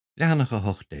Leannacha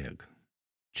hochdeag.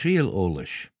 Triail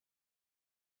Eolais.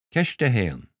 Ceiste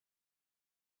héan.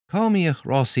 Cámíoch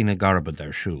rásí na garbad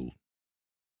ar siúl.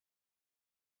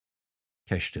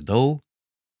 Ceiste dó.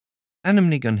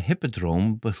 Anamnig an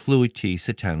hippodrome ba chlúití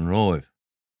sa tean roimh.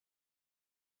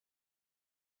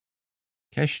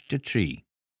 Ceiste trí.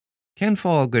 Cén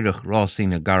fá gurach rásí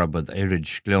na garbad éirid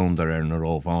scleondar ar na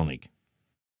rómhánaigh.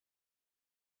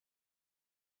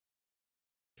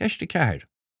 Ceiste ceathair.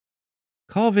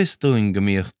 Cá bhís dúin go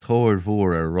mbíodh tóir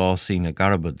mhór ar rásí na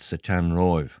garbad sa tean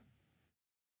roimh.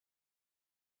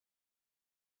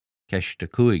 Ceiste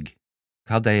cúig.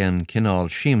 Cad é an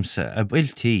cinál siamsa a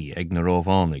bhfuiltí ag na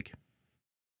rómhánaigh.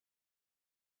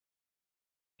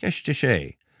 Ceiste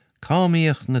sé.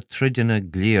 Cámíoch na trideanna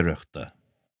gléireachta.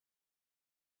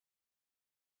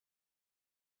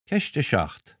 Ceiste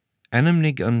seacht.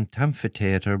 Anamnig an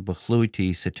tamphitheatr ba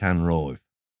chlúití sa tean roimh.